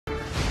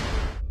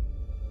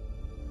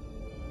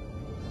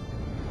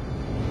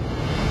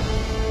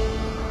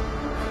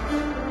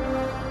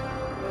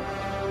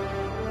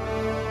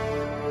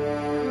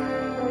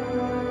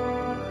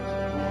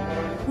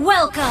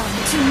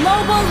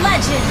Mobile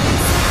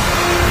Legends!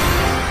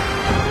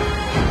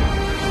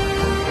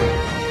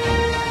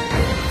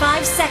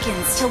 5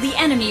 seconds till the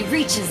enemy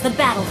reaches the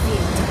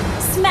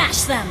battlefield.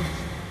 Smash them!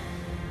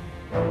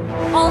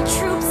 All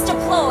troops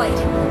deployed!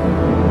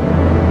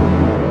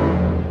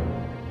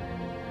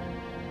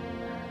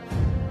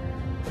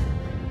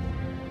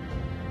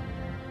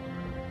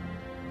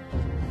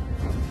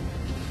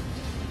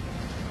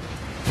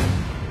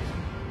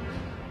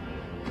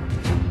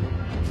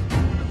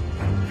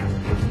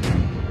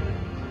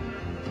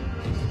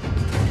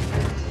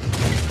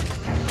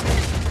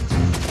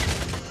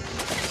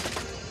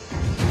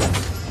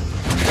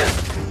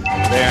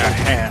 Their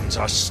hands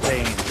are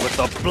stained with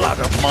the blood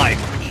of my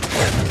people.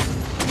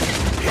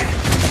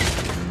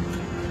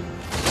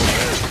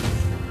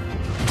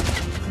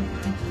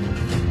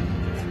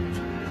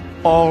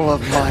 All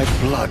of my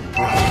blood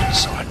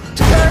brothers are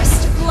dead.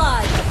 First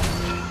blood!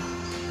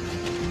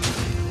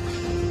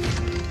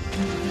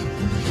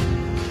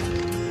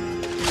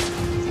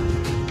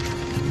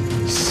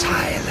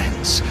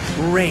 Silence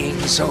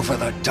reigns over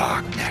the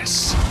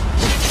darkness.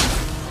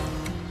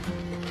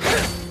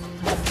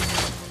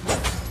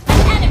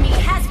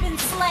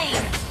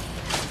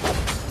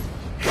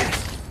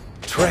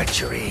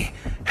 Treachery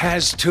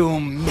has too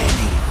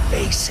many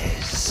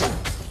faces.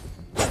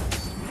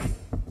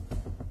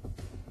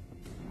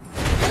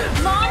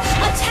 Launch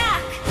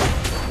attack!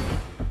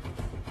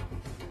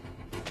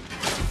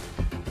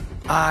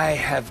 I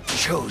have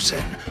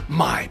chosen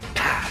my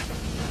path.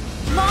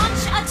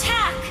 Launch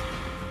attack!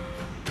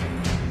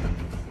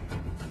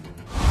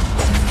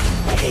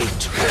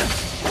 Hatred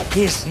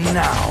is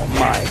now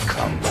my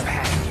companion.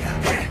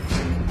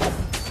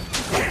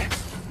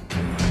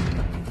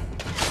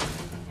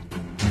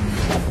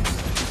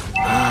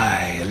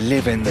 I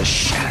live in the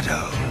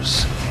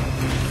shadows.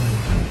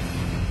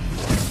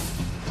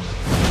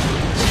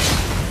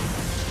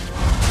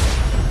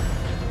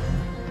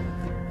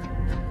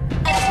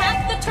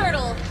 Attack the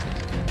turtle!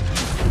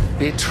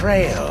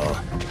 Betrayal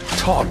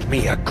taught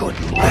me a good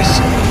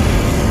lesson.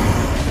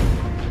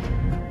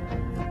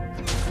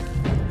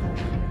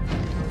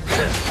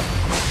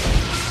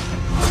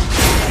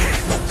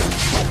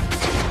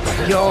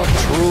 Your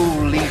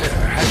true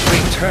leader has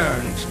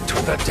returned to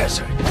the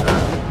desert.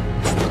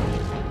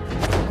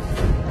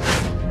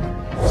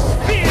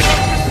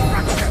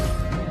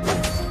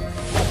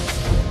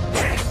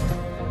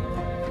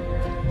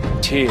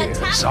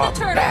 Tears are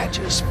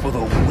badges for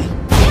the weak.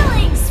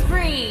 Killing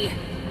spree!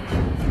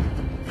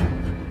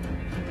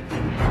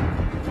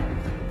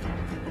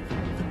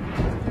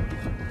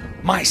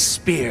 My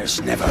spears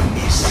never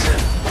miss.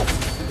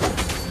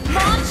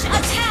 Launch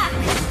attack!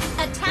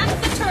 Attack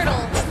the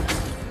turtle!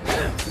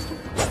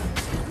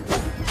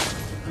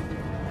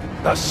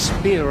 The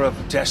spear of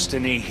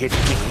destiny hit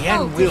me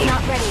and will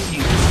not ready. hit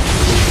you.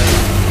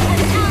 An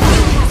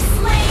ally has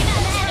slain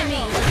an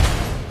enemy!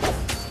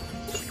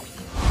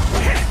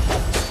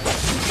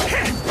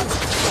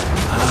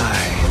 I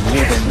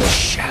live in the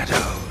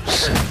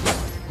shadows.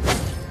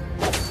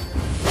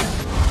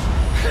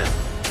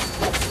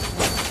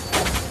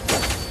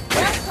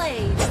 Well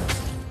played!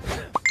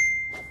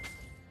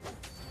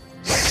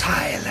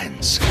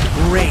 Silence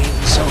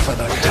reigns over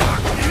the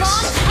darkness.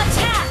 Launch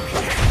attack!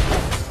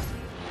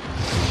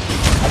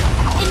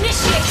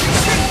 Initiate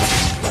retreat!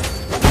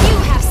 You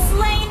have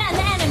slain an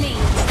enemy!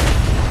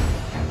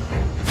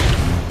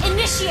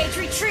 Initiate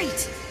retreat!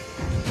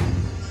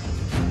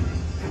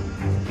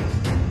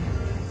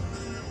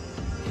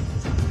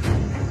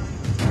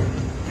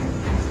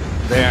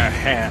 Their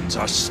hands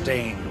are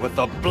stained with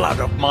the blood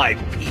of my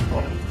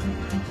people.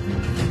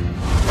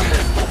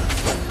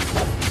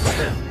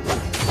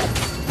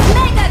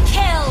 Mega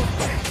kill!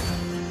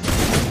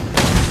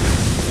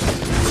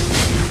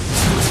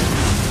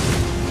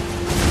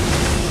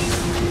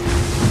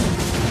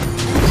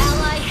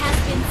 Ally has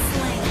been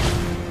slain.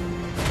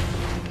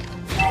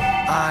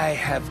 I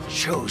have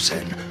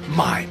chosen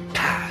my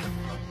path.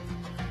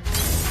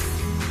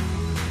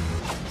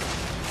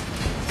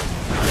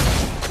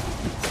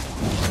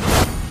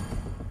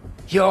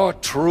 Your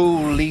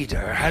true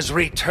leader has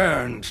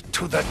returned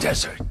to the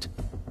desert.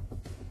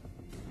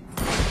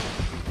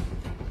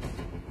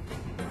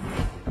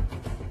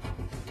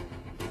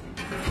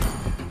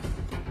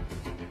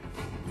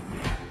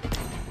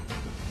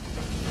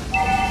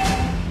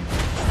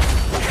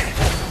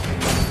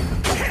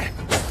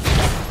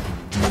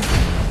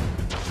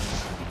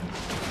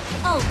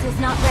 Ult is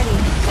not ready.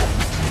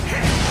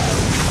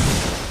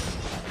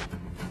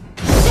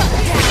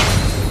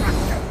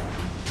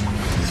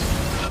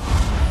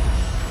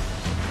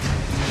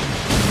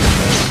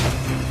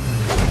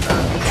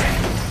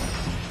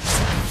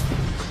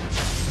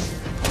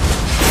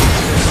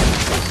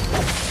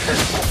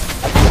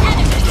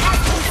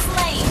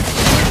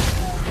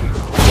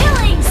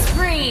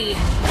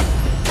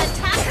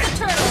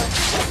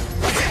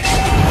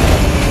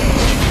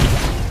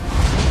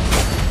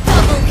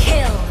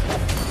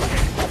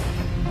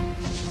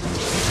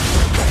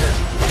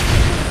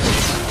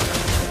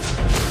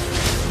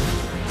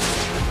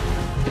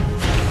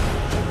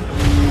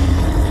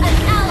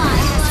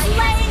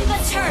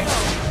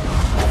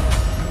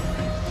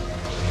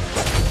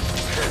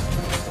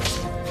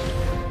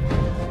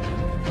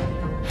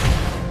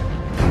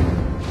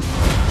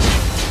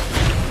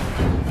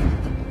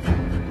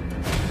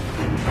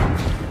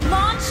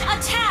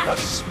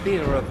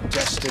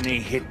 destiny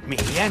hit me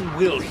and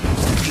will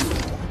hit you.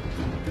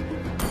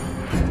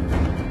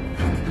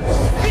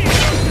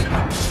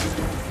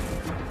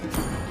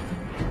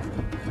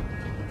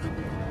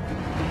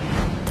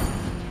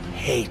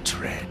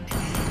 Hatred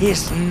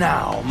is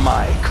now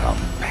my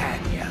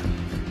companion.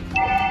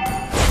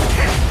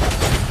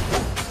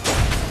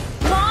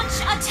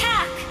 Launch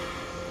attack!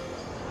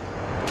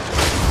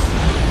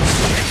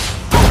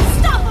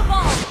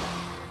 Unstoppable!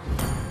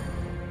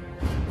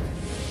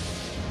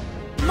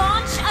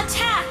 Launch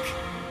attack!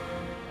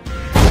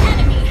 An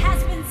enemy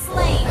has been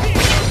slain.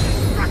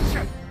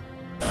 Destruction!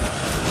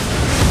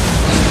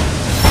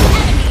 An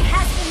enemy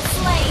has been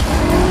slain.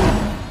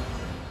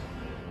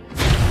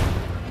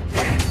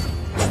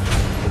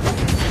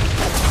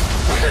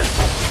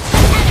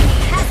 Enemy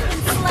has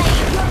been slain.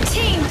 Your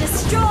team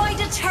destroyed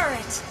a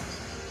turret.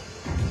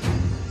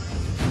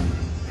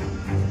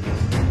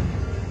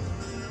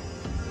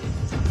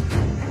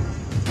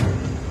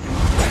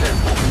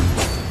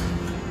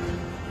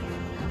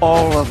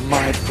 All of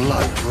my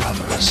blood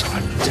brothers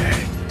are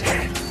dead.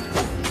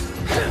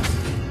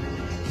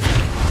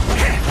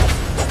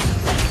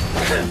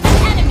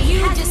 Enemy,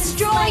 you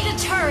destroyed a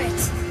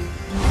turret.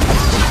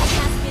 Ally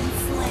has been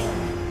slain.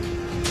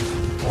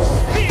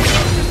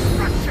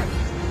 Destruction!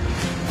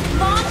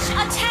 Launch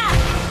attack!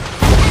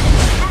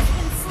 Enemy has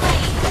been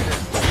slain.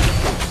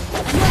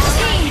 Your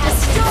team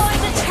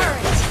destroyed a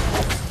turret.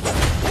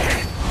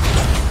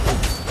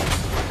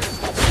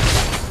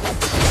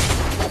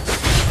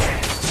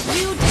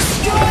 You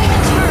destroyed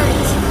a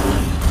turret.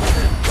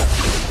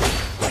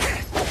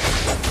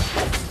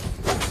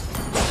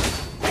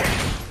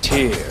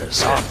 Tears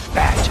are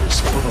badges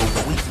for the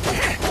weak.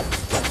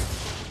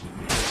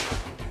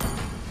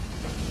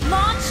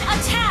 Launch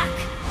attack!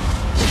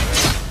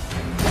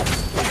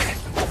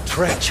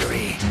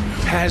 Treachery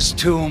has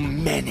too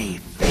many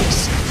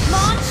faces.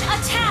 Launch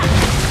attack!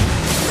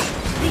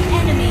 The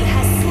enemy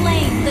has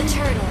slain the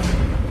turtle.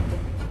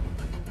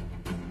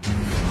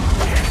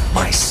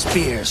 My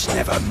spears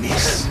never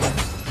miss.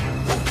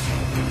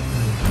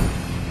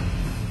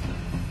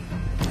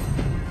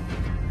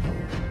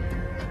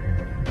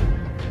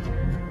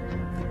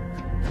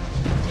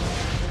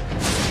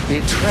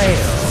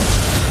 Betrayal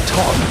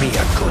taught me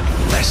a good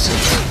lesson.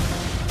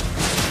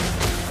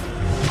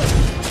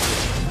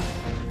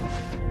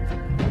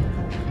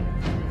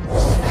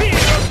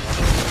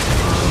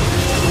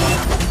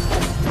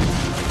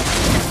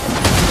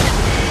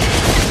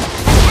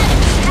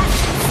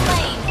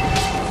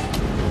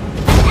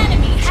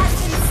 Enemy has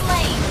been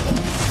slain.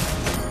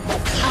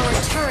 Our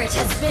turret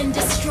has been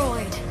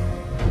destroyed.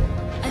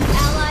 An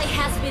ally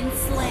has been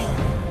slain.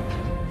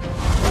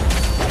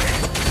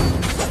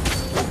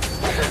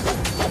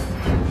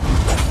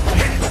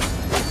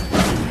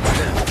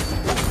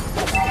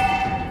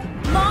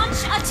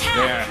 Launch attack!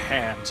 Their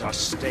hands are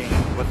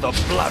stained with the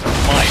blood of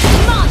my...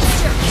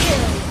 Monster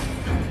kill!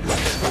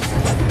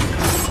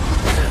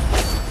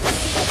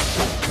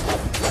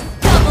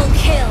 Double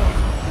kill!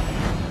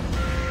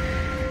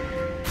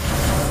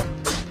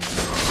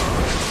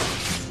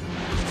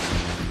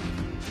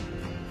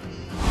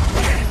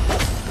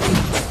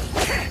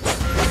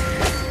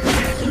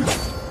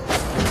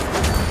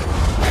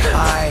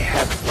 I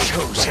have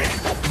chosen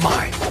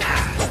my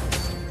path.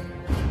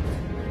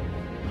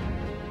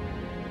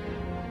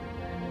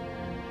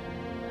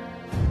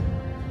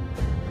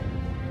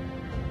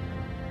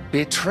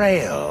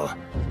 Betrayal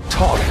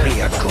taught me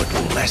a good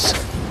lesson.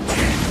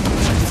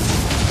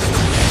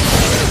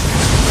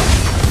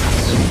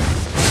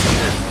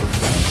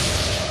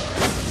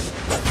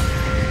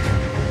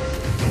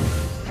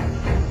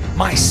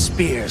 My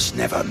spears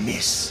never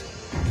miss.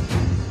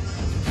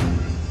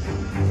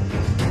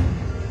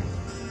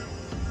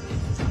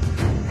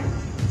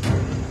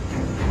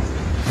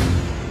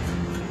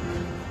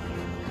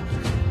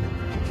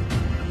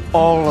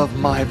 All of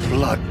my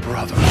blood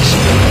brothers.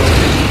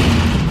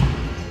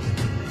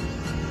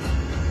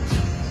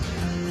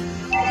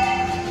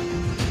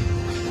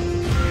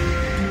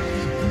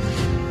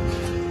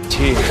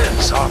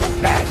 Tears are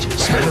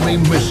badges. Enemy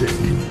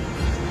missing.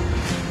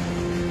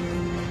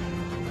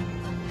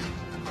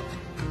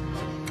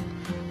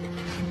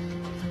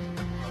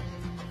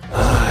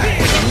 I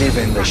live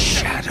in the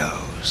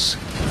shadows.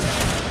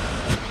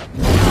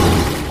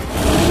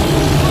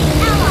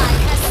 Ally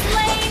has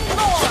slain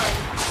Lord!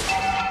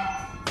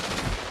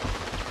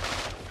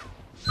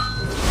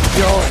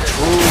 You're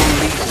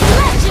truly...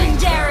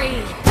 Legendary!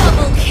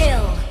 Double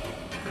kill!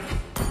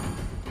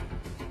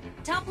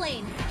 Top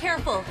lane,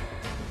 careful!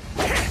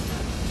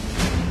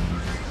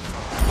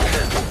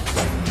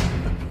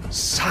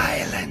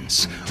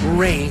 Silence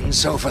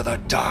reigns over the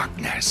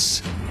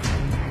darkness.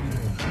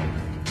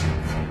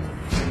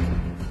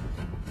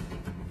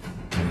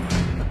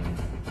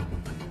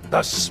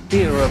 The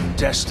spear of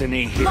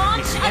destiny hit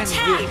Launch me and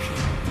attack! will hit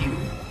you.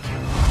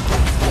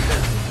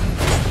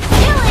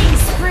 Killing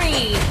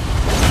spree!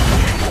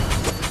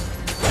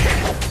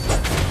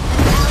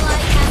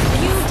 Ally has...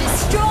 You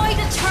destroyed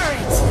a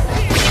turret!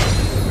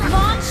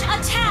 Launch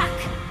attack!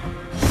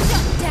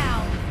 Shut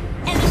down!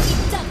 Enemy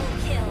double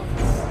kill!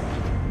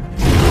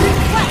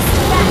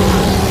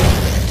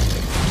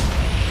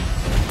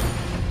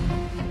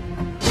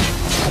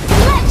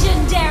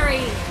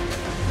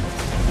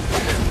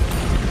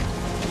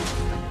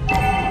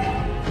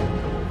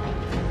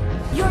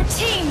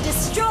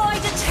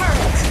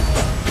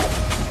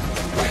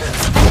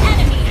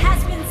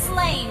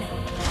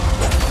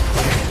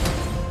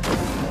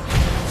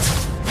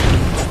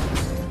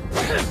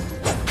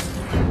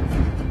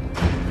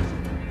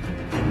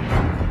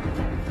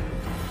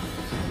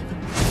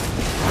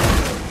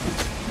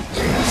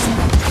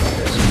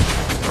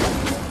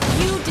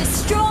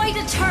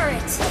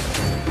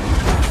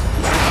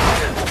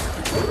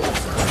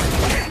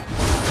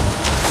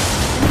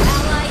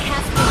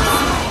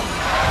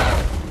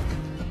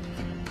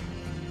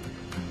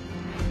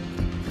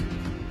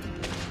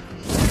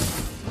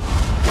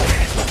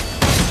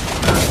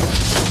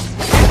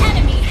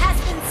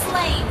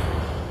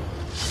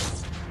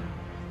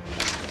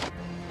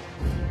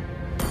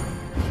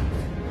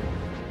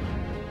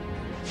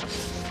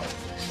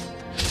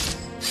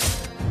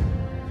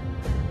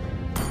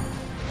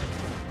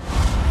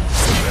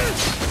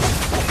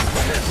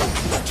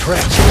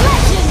 Treachery.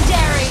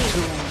 Legendary!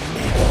 Too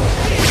many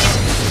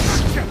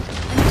faces.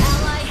 An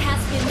ally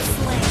has been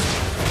slain.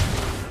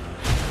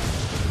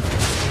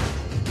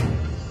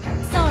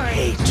 Sorry.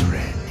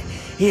 Hatred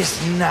is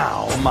now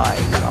my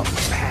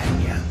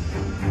companion.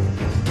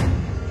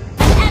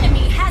 An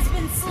enemy has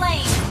been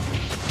slain.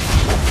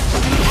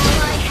 An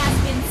ally has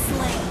been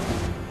slain.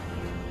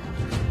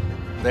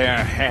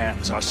 Their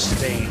hands are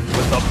stained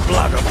with the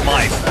blood of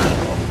my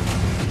people.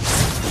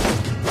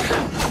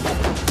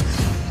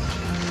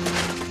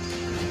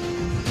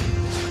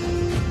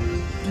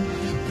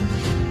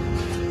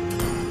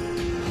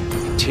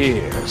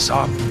 Tears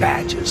are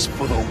badges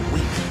for the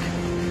weak.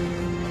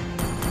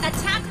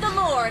 Attack the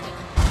Lord!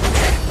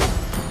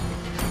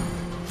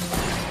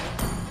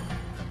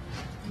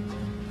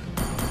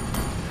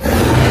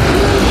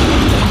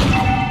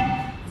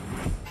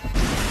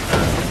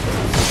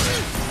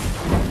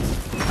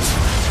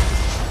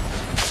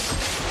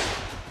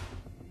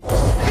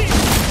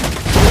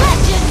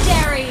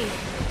 Legendary!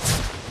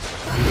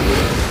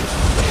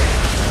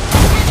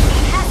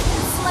 Enemy has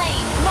been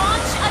slain.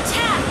 Launch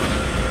attack!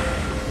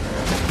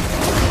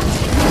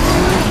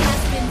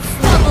 Has been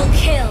double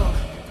kill.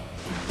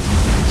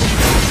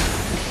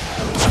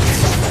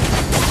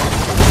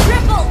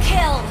 Triple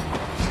kill.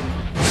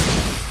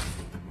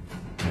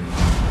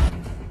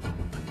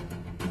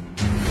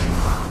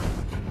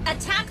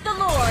 Attack the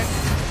Lord.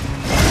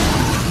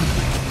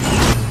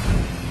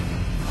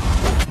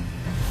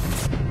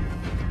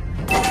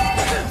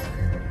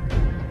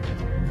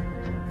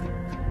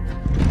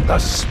 The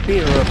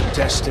spear of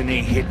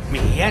destiny hit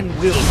me and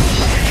will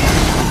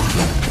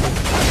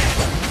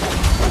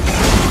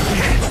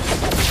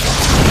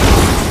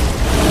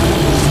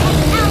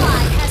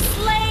Ally has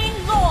slain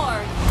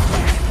Lord.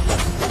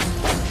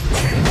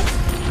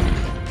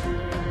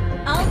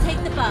 I'll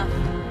take the buff.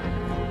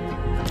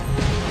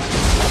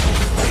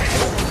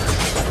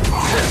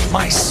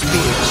 My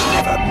spears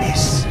never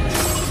miss.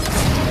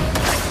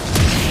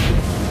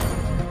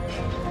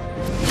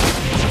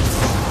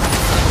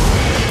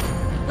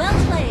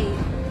 Well played.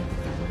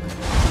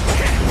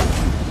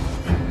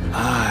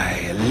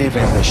 I live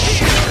in the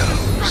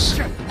shadows.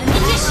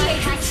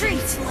 Initiate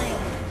retreat.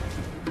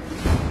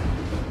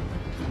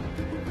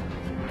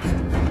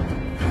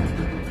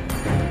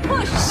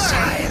 Push first.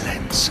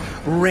 Silence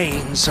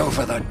reigns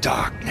over the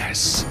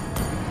darkness.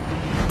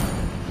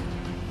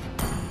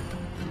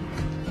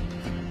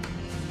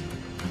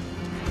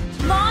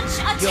 Launch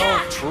Your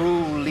attack.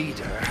 true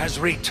leader has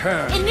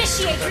returned.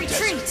 Initiate to the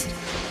retreat. desert.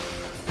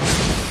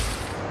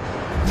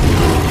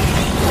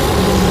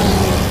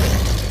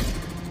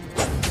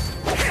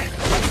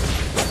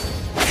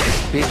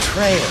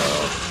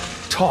 Betrayal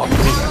taught me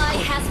Ally a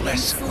has good been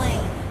lesson.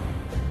 slain.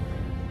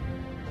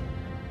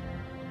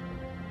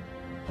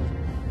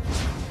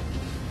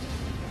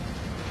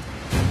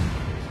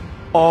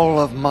 All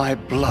of my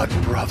blood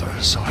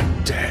brothers are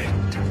dead.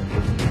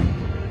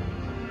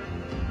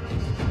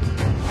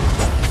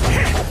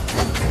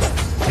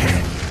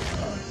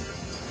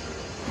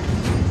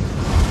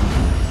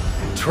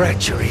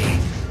 Treachery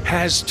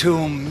has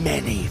too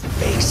many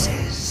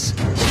faces.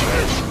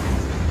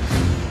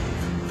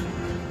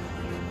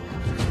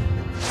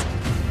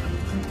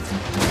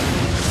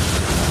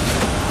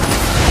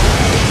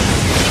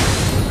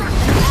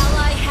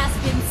 Ally has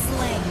been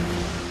slain.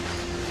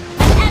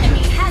 An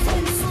enemy has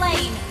been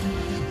slain.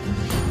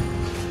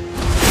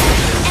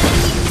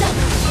 Enemy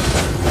double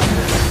kill.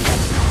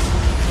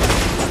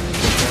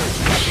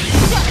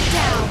 Shut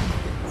down.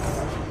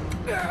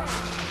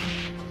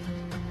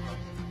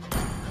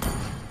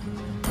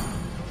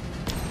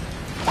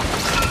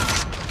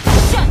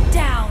 Shut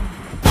down.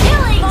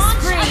 Killing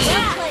spree.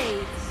 Well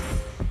played.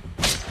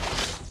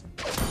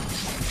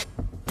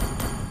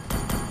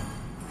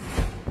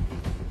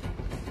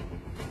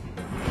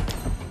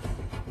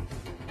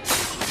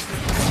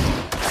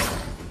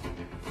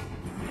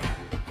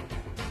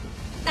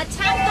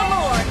 Attack the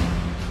Lord.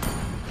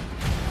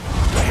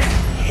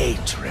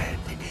 Hatred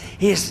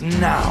is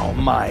now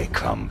my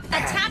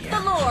companion. Attack the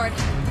Lord.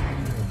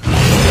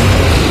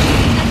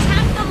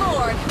 Attack the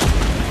Lord.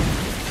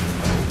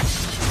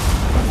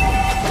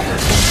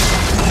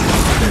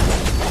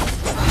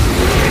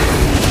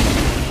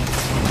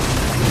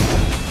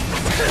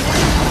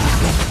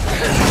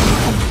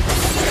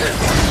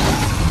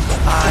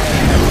 I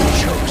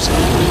have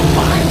chosen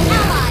my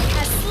Ally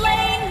has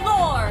slain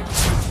Lord.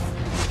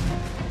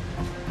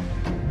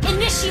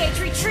 Initiate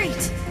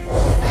retreat.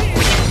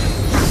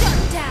 Shut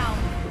down.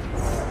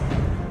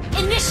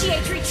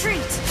 Initiate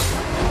retreat.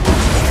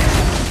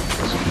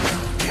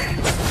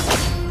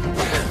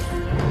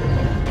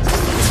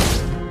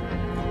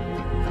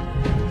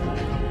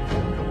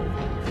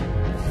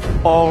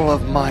 All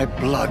of my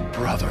blood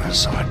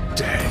brothers are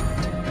dead.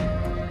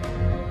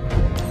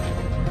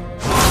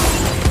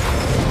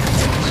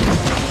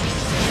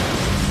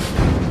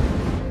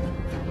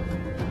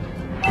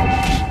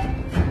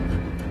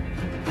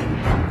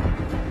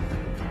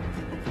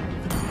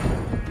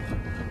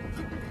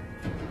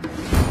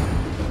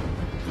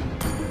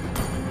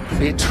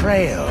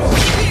 Betrayal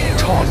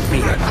taught me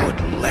a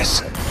good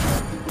lesson.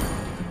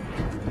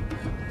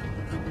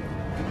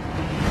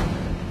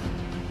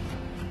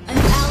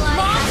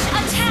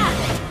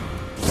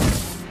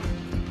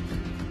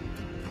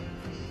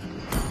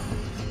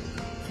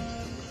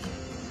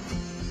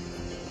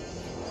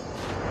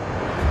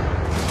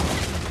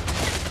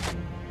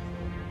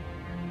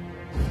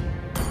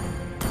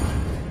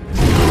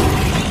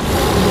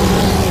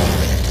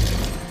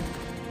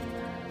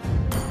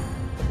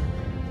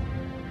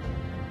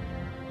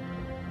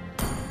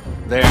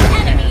 Their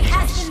An enemy hands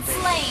has are been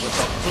stained slain. with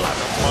the blood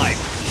of my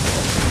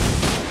people.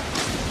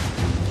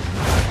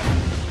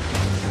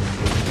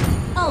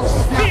 Ult is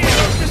not Fear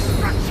ready. of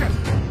destruction!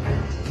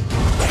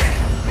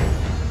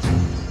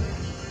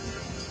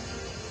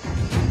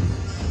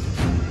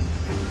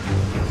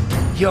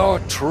 Your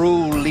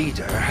true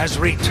leader has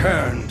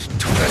returned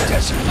to the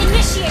desert.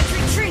 Initiate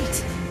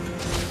retreat.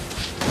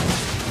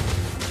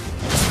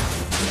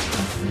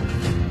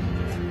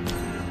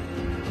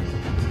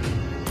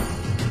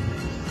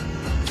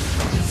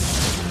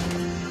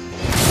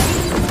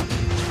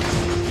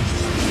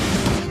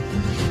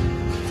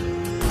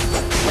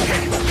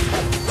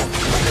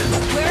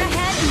 We're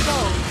ahead in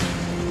gold.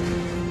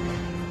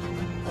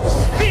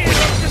 Fear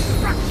of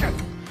destruction!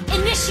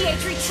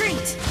 Initiate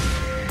retreat.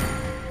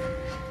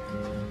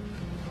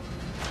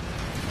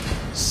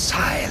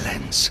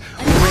 Silence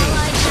An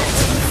ally reigns has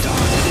over the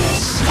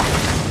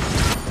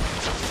darkness.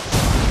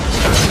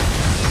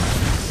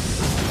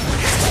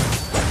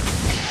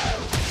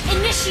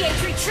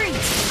 Initiate retreat.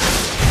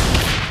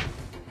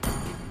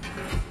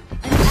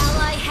 An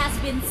ally has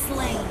been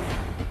slain.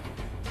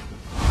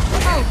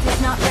 Ult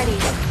is not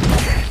ready.